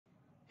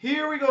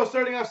Here we go,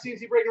 starting off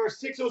CNC break number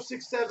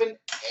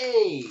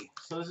 6067A.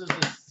 So this is the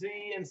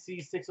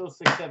CNC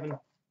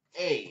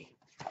 6067A.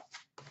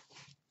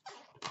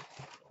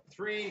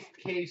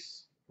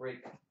 3-case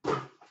break.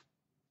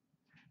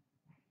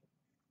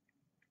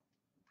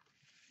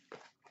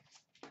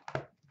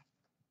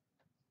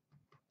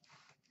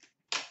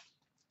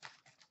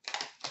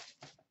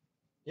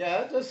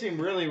 Yeah, that does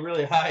seem really,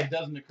 really high,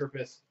 doesn't it,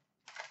 Kirpus?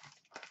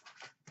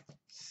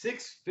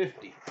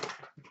 $6.50.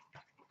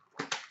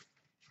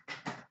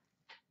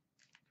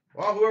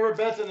 Well, whoever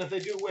bets and if they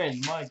do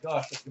win, my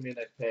gosh, that's going to be a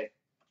nice pay.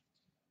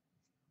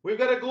 We've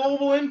got a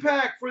global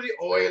impact for the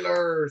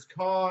Oilers,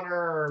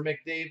 Connor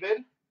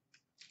McDavid.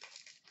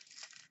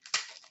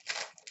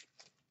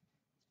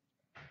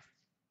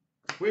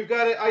 We've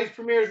got an Ice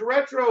Premier's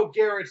Retro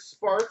Garrett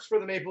Sparks for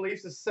the Maple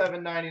Leafs, is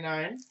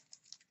 $7.99.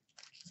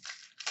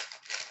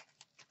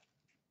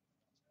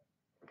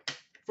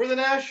 For the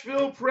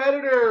Nashville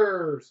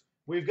Predators,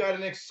 we've got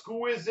an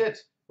exquisite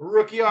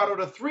rookie auto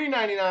to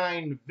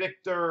 $3.99,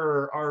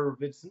 Victor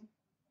Arvidsson.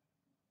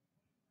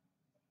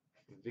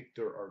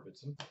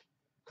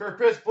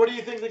 Kirpus, what do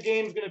you think the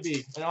game's going to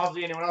be? And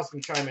obviously anyone else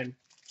can chime in.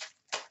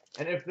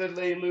 And if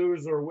they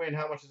lose or win,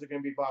 how much is it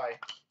going to be by?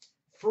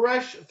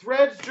 Fresh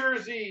Threads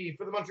jersey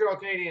for the Montreal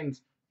Canadiens,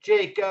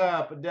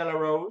 Jacob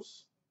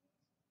Delarose.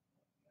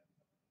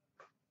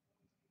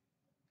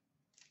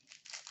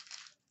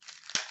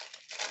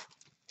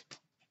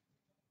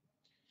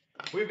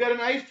 We've got an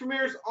Ice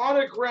Premier's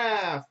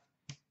autograph,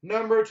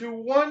 number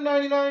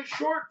 2/199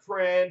 short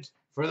print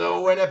for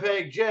the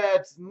Winnipeg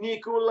Jets,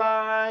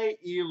 Nikolai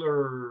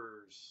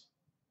Ehlers.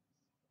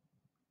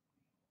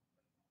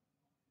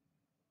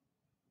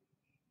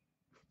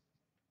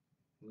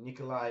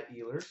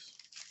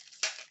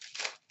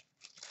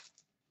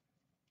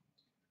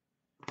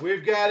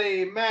 We've got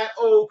a Matt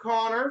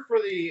O'Connor for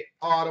the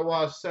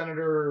Ottawa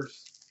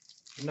Senators,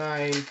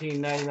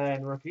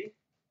 1999 rookie.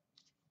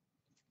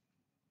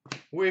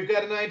 We've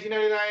got a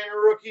 1999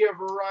 rookie of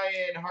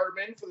Ryan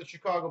Hartman for the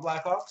Chicago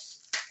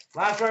Blackhawks.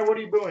 Last round, what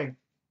are you doing?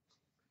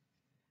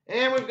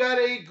 And we've got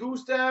a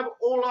Gustav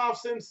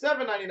Olofsson,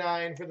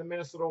 $7.99 for the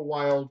Minnesota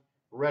Wild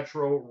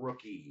retro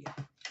rookie.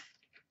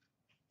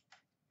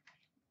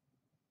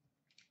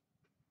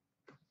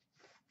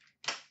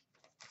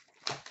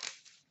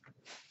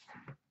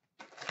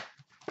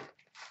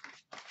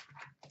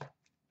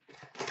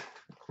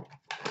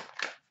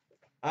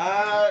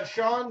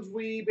 Sean's,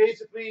 we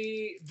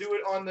basically do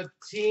it on the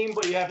team,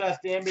 but you have to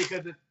ask Dan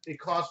because it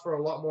costs for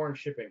a lot more in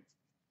shipping.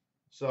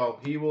 So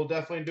he will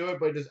definitely do it,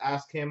 but just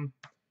ask him,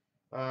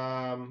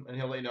 and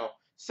he'll let you know.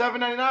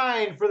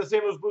 $7.99 for the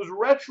St. Louis Blues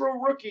retro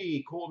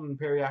rookie, Colton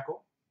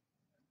Periaco.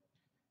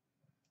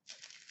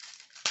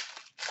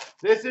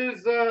 This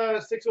is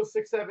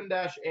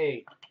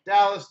 6067-A.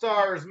 Dallas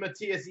Stars,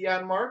 Matthias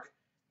Janmark,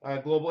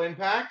 global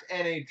impact,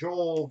 and a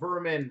Joel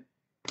Vermin,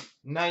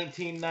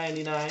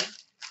 1999.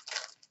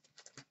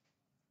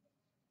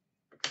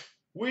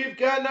 We've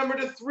got number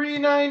to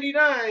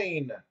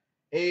 399,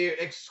 a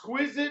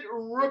exquisite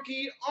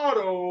rookie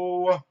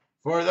auto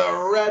for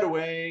the Red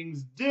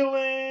Wings,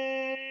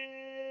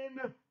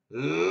 Dylan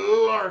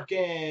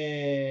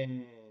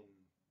Larkin.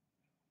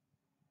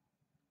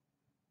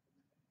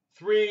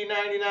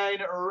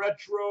 $3.99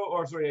 retro,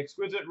 or sorry,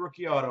 exquisite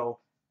rookie auto,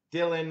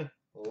 Dylan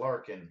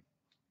Larkin.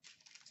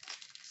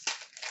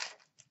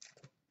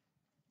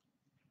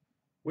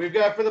 We've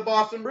got for the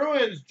Boston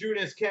Bruins,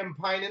 Joonas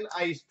Kemppainen,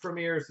 Ice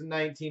Premiers in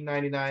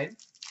 1999.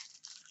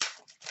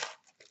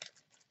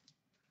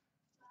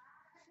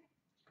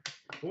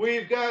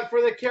 We've got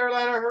for the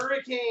Carolina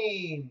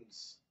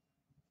Hurricanes,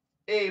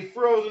 a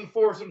Frozen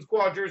Foursome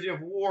Squad jersey of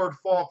Ward,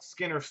 Falk,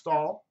 Skinner,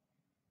 Stahl.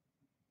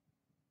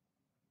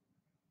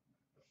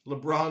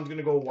 LeBron's going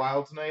to go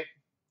wild tonight.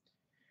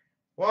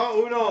 Well,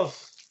 who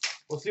knows?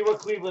 We'll see what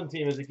Cleveland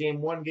team is. It game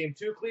 1, game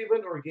 2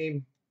 Cleveland, or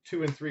game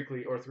 2 and 3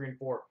 Cleveland, or 3 and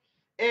 4.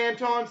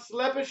 Anton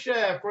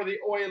Slepyshev for the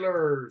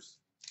Oilers.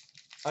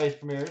 Ice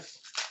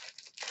Premiers.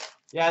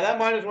 Yeah, that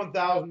minus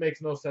 1,000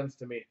 makes no sense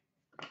to me.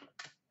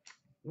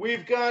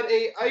 We've got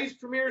a Ice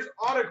Premiers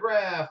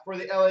autograph for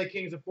the LA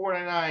Kings of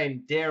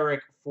 $4.99,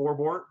 Derek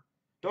Forbort.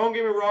 Don't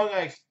get me wrong,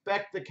 I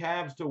expect the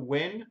Cavs to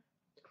win,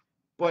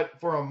 but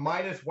for a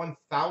minus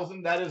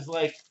 1,000, that is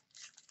like,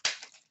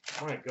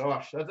 oh my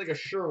gosh, that's like a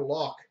sure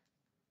lock.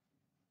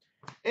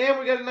 And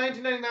we got a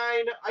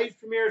 1999 Ice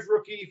Premiers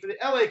rookie for the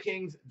LA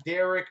Kings,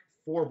 Derek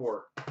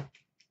Forbort.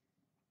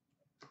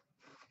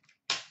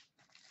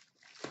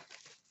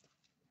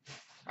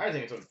 I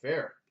think it's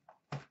unfair.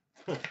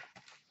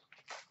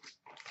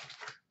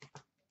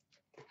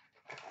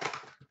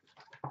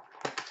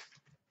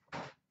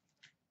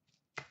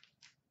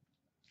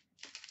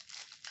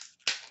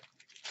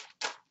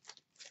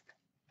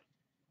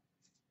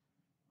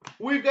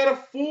 We've got a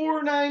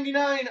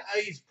 $4.99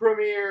 Ice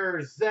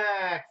Premier,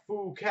 Zach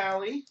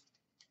Fucale.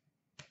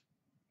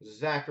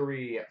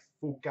 Zachary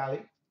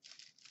Fucale.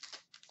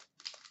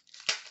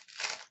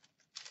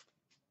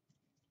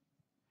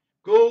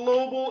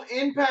 Global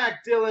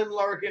Impact, Dylan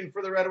Larkin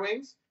for the Red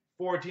Wings.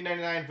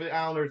 $14.99 for the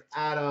Islanders,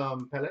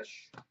 Adam Pelech.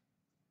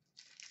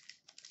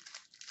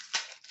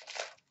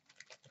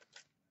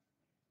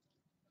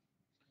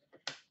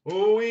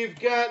 We've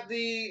got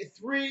the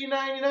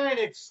 $3.99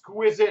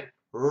 exquisite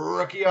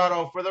rookie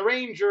auto for the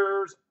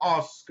Rangers,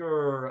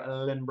 Oscar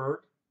Lindberg.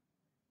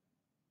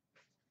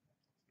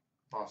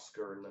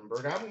 Oscar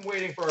Lindberg. I'm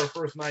waiting for our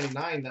first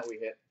 99 that we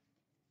hit.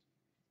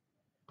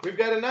 We've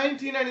got a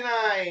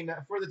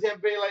 $19.99 for the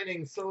Tampa Bay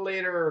Lightning,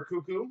 Slater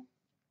Cuckoo.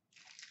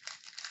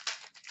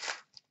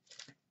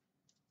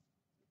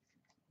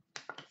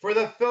 For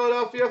the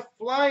Philadelphia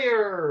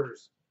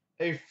Flyers,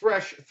 a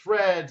fresh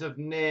threads of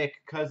Nick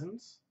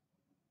Cousins.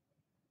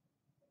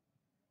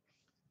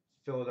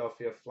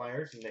 Philadelphia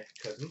Flyers, Nick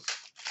Cousins.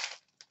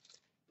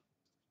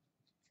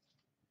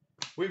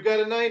 We've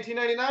got a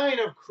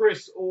 $19.99 of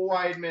Chris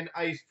Weidman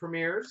Ice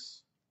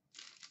Premiers.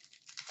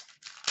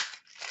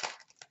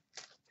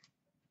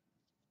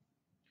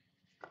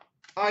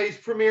 Ice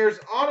Premiers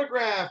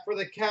autograph for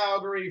the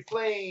Calgary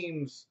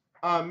Flames,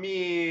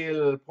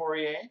 Emile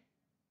Poirier.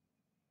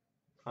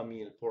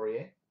 Emile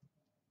Poirier.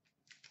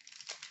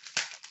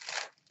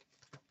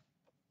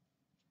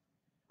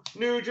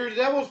 New Jersey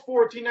Devils,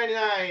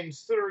 $14.99,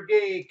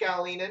 Sergei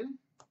Kalinin.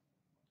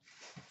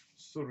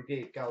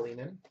 Sergei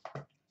Kalinin.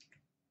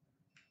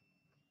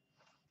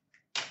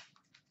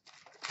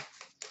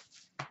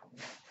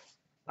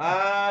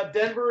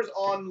 Denver's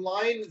on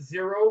line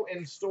 0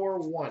 and store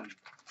 1.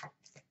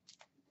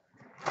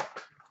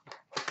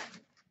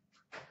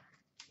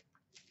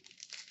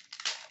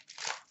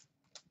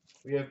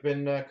 We have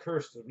been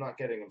cursed of not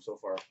getting them so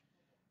far.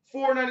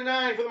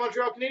 $4.99 for the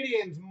Montreal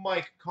Canadiens,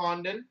 Mike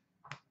Condon.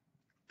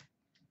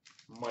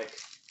 Mike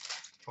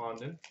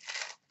Condon.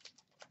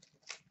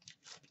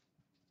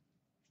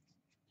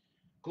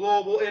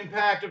 Global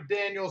impact of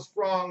Daniel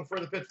Sprong for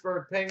the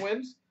Pittsburgh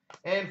Penguins.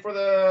 And for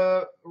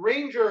the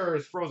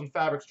Rangers, Frozen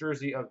Fabrics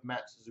jersey of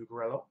Matt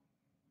Zuccarello.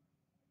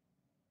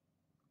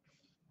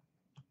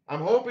 I'm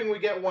hoping we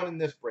get one in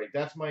this break.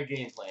 That's my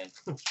game plan.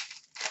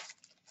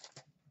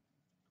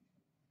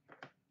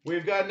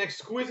 We've got an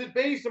exquisite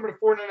base, number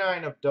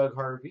 499 of Doug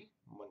Harvey,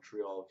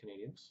 Montreal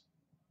Canadiens.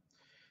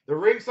 The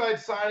ringside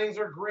signings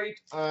are great.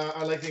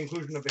 I like the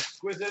inclusion of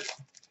exquisite.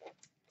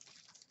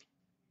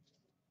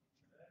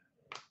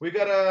 We've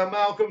got a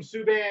Malcolm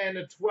Subban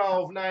at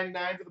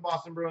 $12.99 for the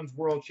Boston Bruins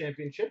World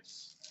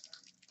Championships.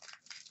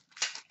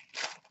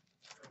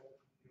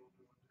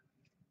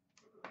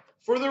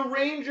 For the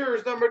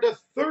Rangers, number to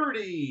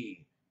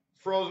 30,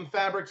 Frozen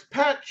Fabrics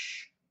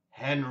patch,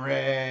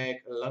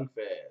 Henrik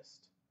Lundqvist.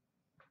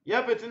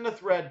 Yep, it's in the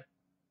thread.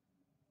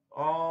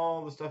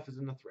 All the stuff is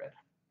in the thread.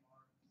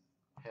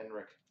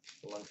 Henrik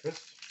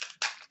Lundqvist.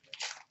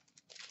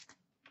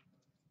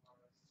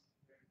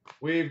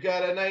 We've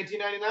got a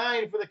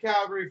 $19.99 for the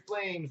Calgary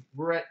Flames,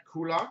 Brett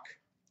Kulak.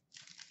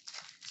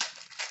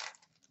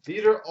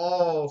 These are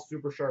all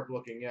super sharp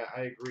looking. Yeah,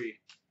 I agree.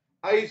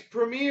 Ice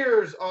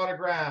Premiers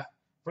autograph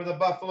for the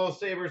Buffalo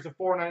Sabres to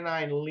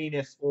 $4.99,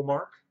 Linus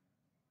Ullmark.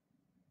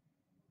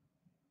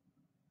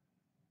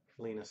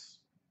 Linus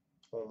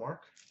Ullmark.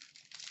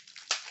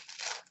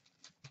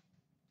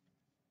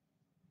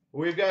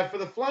 We've got for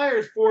the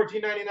Flyers,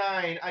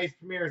 $14.99, Ice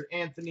Premiers,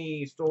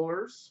 Anthony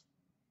Stolarz.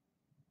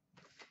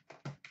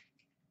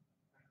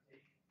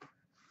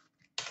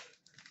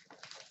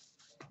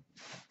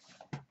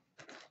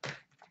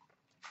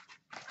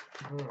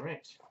 All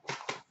right.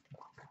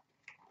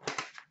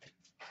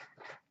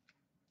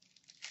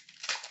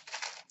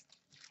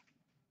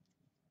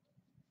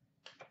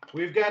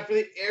 We've got for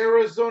the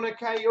Arizona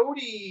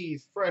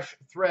Coyotes, fresh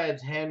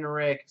threads,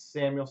 Henrik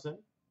Samuelsson.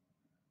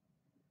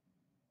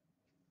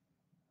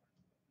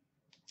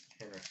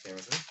 Henrik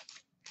Samuelsson.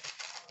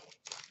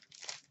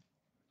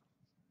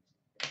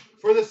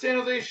 For the San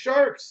Jose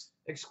Sharks,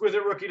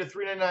 exquisite rookie to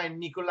 $3.99,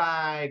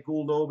 Nikolai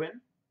Goldobin.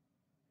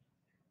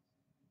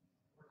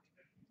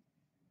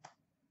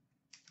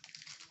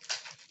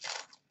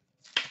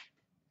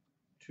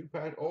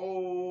 Two-pack.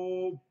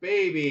 Oh,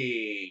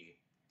 baby.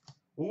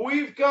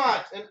 We've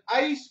got an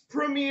Ice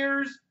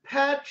Premiers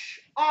patch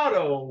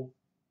auto,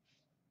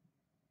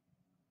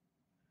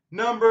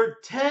 number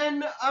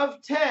 10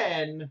 of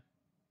 10,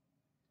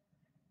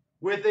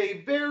 with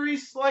a very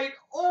slight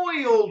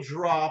oil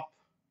drop,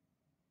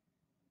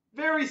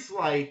 very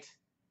slight,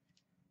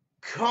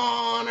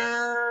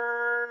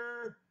 Connor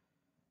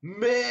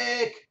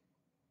McDavid.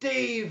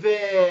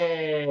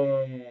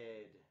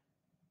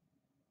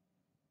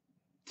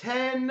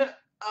 10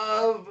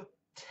 of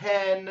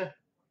 10.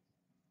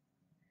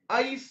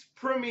 Ice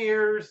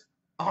Premiers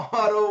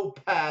auto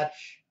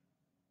patch,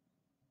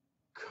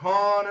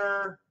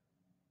 Connor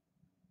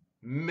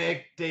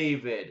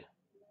McDavid.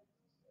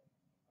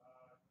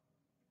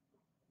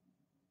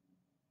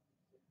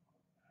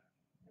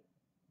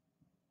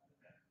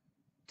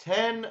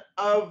 $10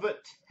 of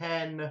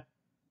 10.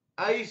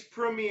 Ice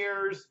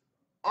Premiers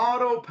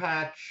auto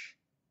patch.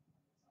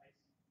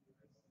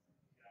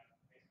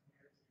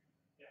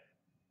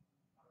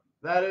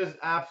 That is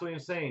absolutely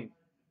insane.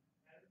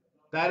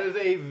 That is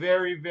a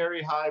very,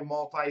 very high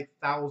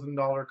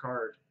multi-$1,000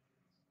 card.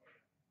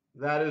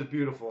 That is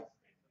beautiful.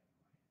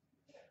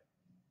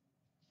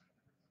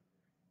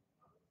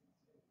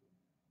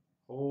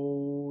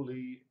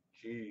 Holy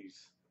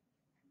jeez.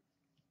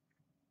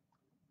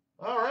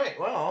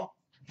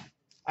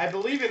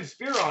 believe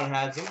Inspiron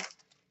has him.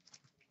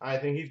 I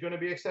think he's going to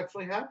be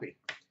exceptionally happy.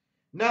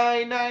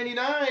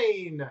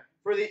 $9.99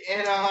 for the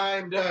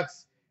Anaheim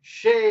Ducks,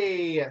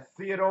 Shea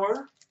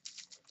Theodore.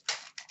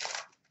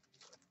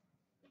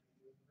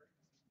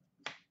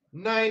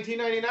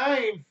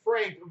 $19.99,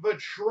 Frank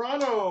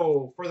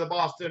Vetrano for the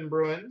Boston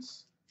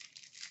Bruins.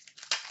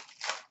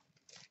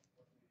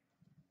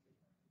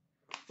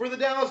 For the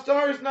Dallas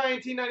Stars,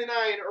 $19.99,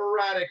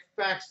 Radek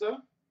Faksa.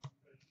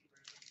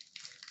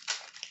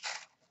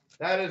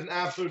 That is an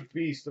absolute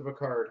beast of a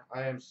card.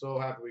 I am so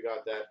happy we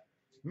got that.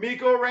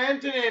 Mikko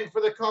Rantanen for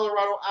the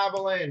Colorado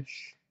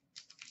Avalanche.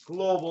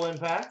 Global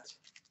Impact.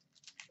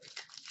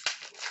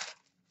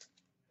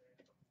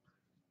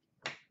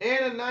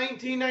 And a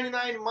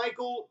 $19.99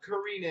 Michael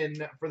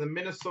Karinen for the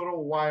Minnesota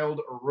Wild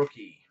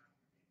rookie.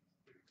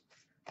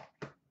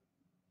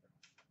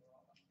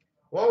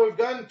 Well, we've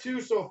gotten 2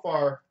 so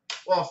far.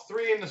 Well,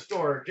 3 in the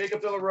store.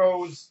 Jacob De La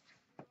Rose,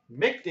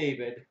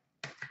 McDavid.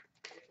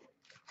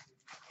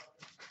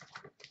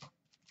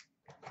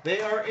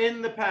 They are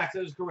in the packs,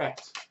 that is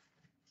correct.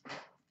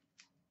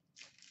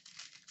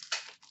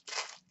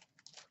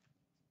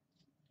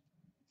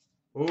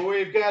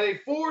 We've got a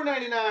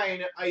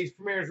 $4.99 Ice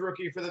Premier's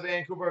rookie for the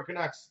Vancouver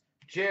Canucks,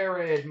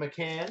 Jared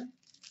McCann.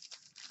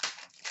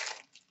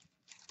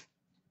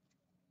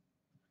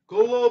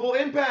 Global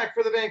Impact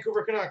for the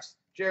Vancouver Canucks,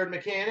 Jared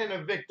McCann, and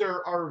a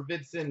Victor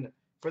Arvidsson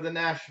for the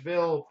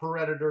Nashville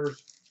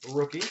Predators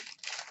rookie.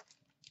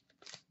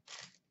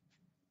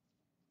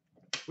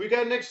 We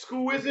got an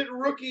exquisite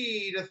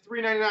rookie to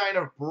 $3.99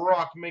 of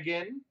Brock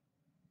McGinn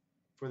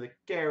for the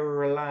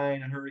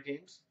Carolina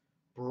Hurricanes.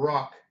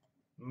 Brock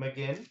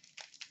McGinn.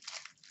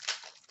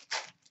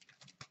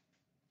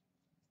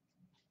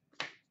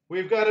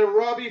 We've got a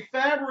Robbie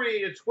Fabry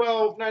to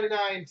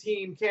 $12.99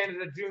 Team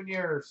Canada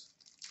Juniors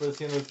for the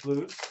St. Louis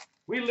Blues.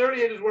 We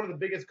literally had one of the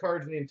biggest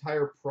cards in the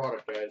entire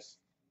product, guys.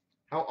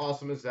 How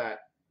awesome is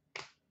that?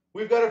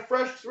 We've got a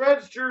Fresh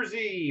Threads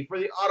jersey for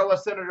the Ottawa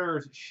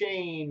Senators,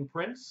 Shane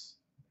Prince.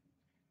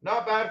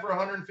 Not bad for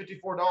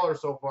 $154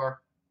 so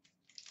far.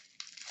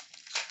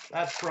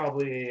 That's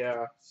probably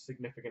a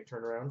significant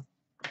turnaround.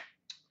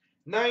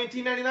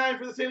 $19.99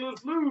 for the St. Louis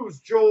Blues,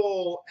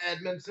 Joel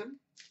Edmondson.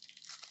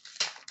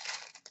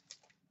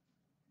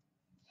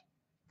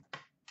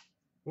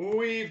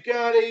 We've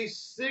got a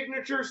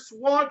signature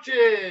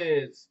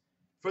swatches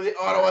for the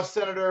Ottawa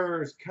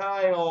Senators,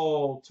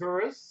 Kyle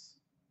Turris.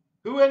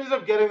 Who ended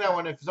up getting that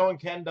one? If someone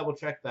can double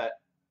check that.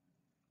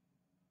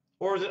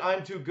 Or is it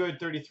I'm Too Good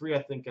 33,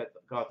 I think I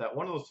got that.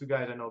 One of those 2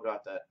 guys I know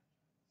got that.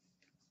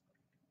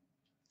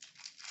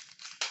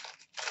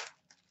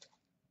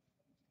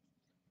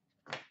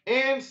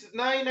 And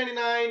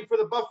 $9.99 for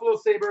the Buffalo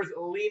Sabres,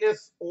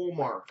 Linus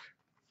Ullmark.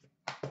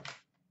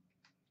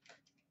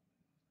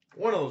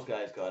 One of those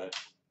guys got it.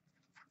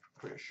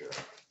 Pretty sure.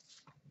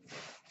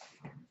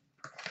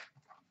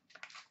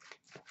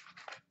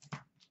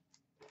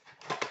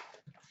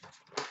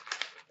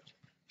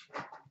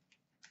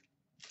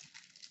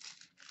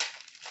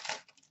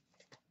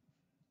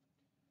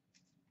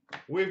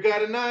 We've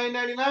got a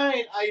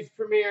 $9.99 Ice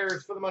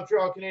Premiers for the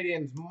Montreal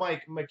Canadiens,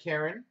 Mike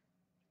McCarron.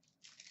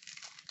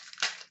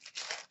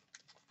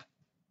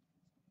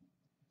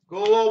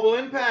 Global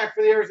Impact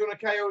for the Arizona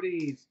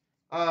Coyotes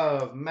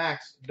of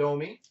Max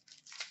Domi.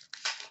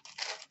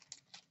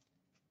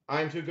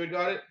 I'm Too Good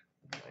got it.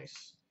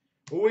 Nice.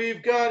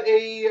 We've got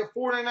a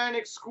 $4.99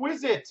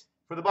 Exquisite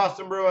for the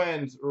Boston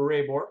Bruins,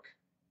 Ray Bourque.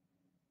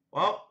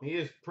 Well, he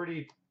is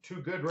pretty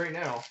too good right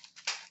now.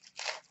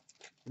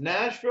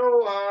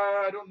 Nashville,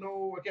 I don't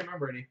know. I can't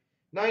remember any.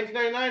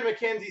 $19.99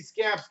 Mackenzie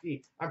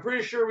Skapski. I'm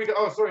pretty sure we got.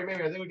 Oh, sorry,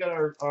 maybe I think we got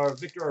our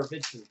Victor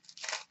Arvidsson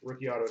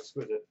rookie auto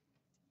exquisite.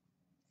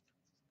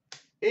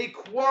 A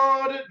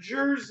quad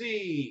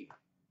jersey.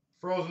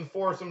 Frozen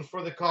foursomes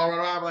for the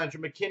Colorado Avalanche.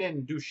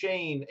 McKinnon,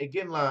 Duchesne,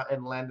 Iginla,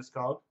 and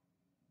Landeskog.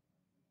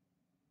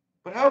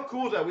 But how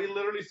cool is that? We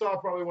literally saw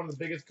probably one of the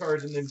biggest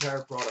cards in the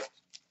entire product.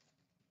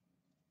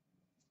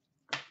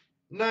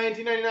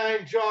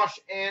 $19.99 Josh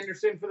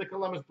Anderson for the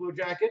Columbus Blue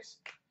Jackets.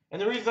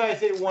 And the reason I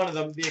say one of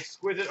them, the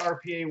exquisite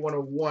RPA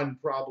 101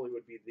 probably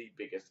would be the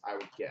biggest, I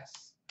would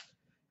guess.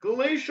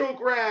 Glacial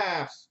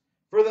Graphs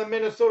for the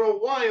Minnesota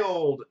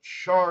Wild,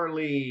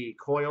 Charlie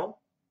Coyle.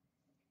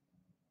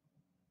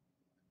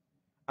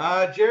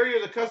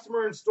 Jerry, the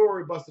customer in store,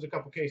 we busted a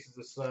couple cases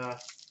this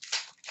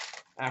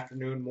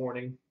afternoon,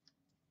 morning.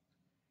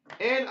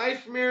 And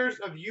Ice Premiers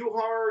of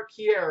Juha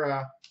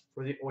Kierä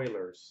for the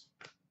Oilers.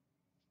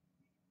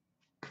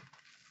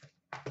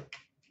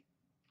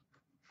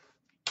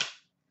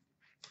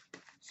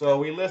 So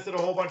we listed a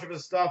whole bunch of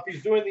his stuff.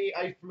 He's doing the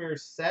Ice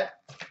Premiers set.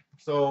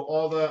 So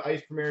all the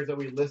Ice Premiers that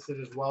we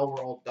listed as well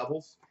were all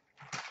doubles.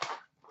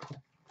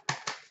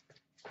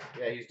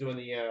 Yeah, he's doing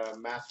the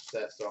Master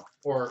set, so,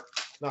 or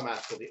not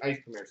Master, the Ice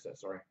Premier set,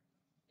 sorry.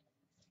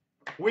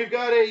 We've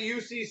got a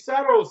UC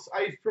Saros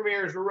Ice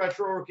Premiers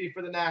retro rookie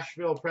for the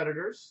Nashville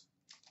Predators.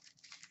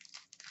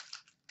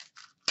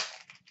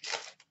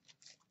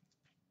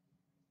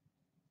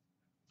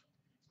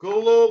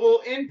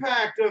 Global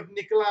Impact of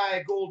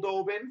Nikolai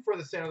Goldobin for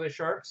the San Jose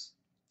Sharks.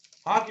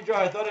 Hockey Draw,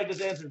 I thought I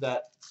just answered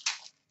that.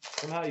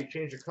 Somehow you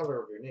changed the color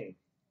of your name.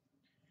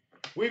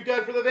 We've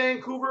got for the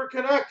Vancouver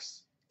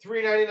Canucks,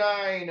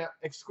 $3.99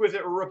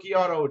 exquisite rookie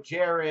auto,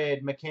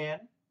 Jared McCann.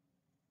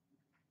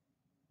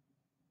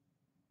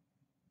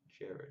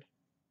 Jared.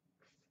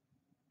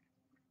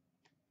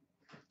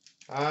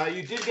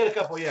 You did get a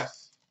couple,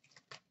 yes.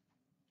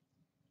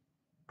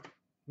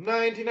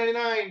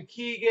 $19.99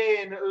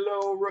 Keegan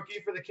Lowe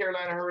rookie for the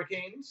Carolina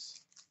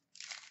Hurricanes.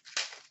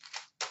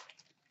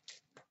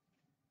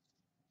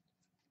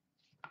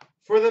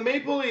 For the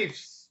Maple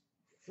Leafs,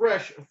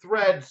 Fresh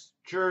Threads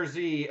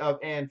jersey of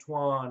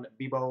Antoine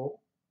Bibeau.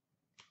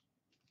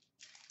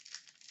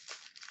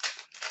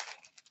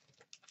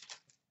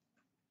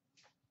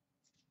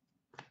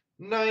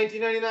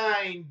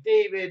 $19.99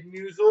 David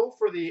Musil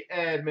for the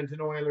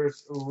Edmonton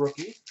Oilers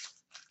rookie.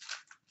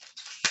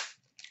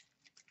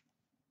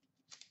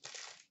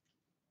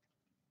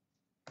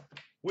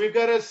 We've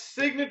got a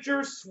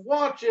signature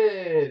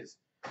swatches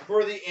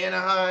for the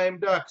Anaheim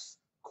Ducks,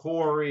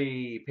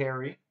 Corey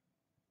Perry.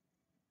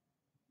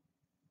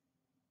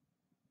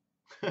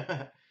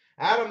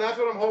 Adam, that's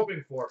what I'm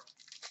hoping for.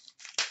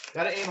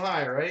 Gotta aim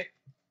high, right?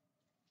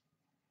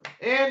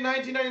 And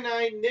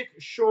 $19.99 Nick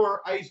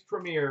Shore Ice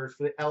Premieres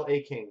for the LA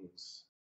Kings.